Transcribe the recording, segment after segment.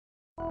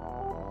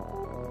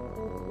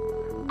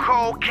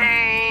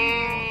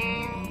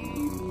Cocaine,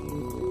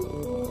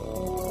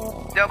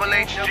 double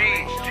HG,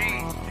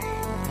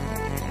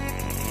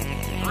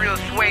 real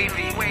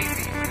swavy,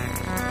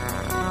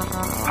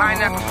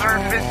 pineapple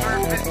surface,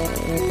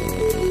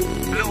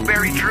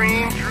 blueberry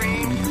dream.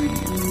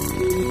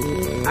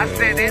 I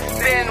said it's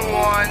been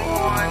one,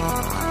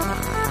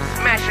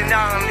 smashing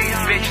on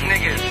these bitch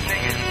niggas.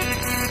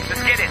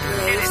 Let's get it.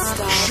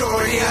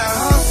 Shorty, I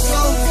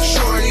hustle,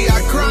 shorty,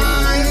 I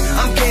grind.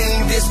 I'm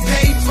getting this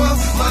paper,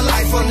 my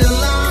life on the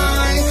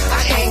line.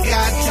 I ain't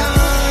got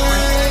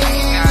time,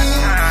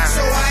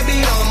 so I be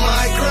on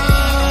my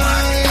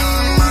grind.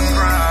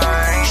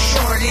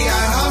 Shorty,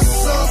 I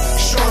hustle,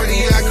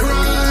 shorty, I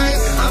grind.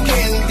 I'm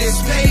getting this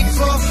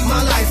paper,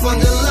 my life on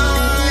the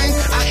line.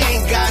 I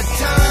ain't got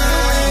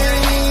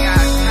time,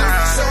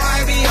 so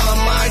I be on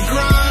my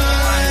grind.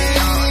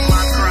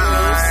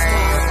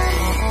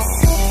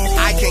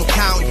 I can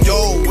count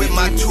dough with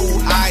my 2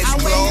 eyes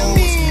closed.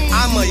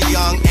 I'm a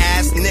young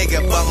ass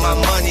nigga, but my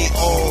money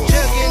old.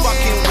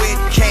 Fucking with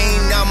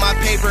Kane, now my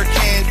paper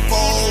can't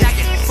fold.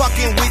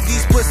 Fucking with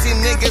these pussy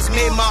niggas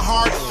made my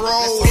heart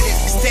froze.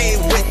 Stay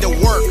with the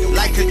work,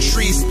 like a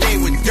tree, stay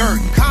with dirt.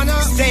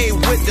 Stay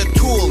with the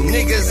tool,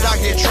 niggas out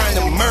here trying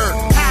to murk.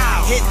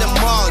 Hit the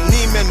mall,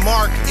 Neiman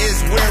Mark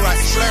is where I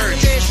splurge.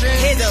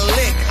 Hit a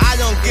lick, I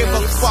don't give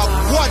a fuck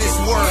what it's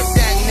worth.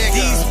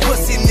 These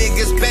pussy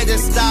niggas better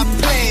stop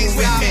playing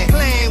with me.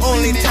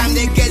 Only time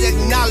they get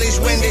acknowledged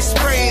when they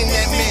spraying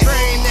at me.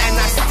 And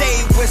I stay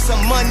with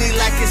some money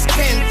like it's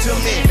kin to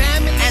me.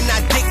 And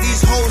I dig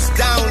these hoes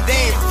down,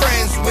 they ain't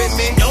friends with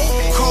me.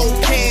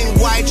 Cocaine,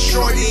 white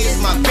shorty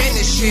is my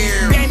Venice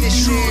here.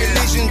 True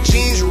religion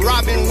jeans,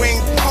 Robin Wing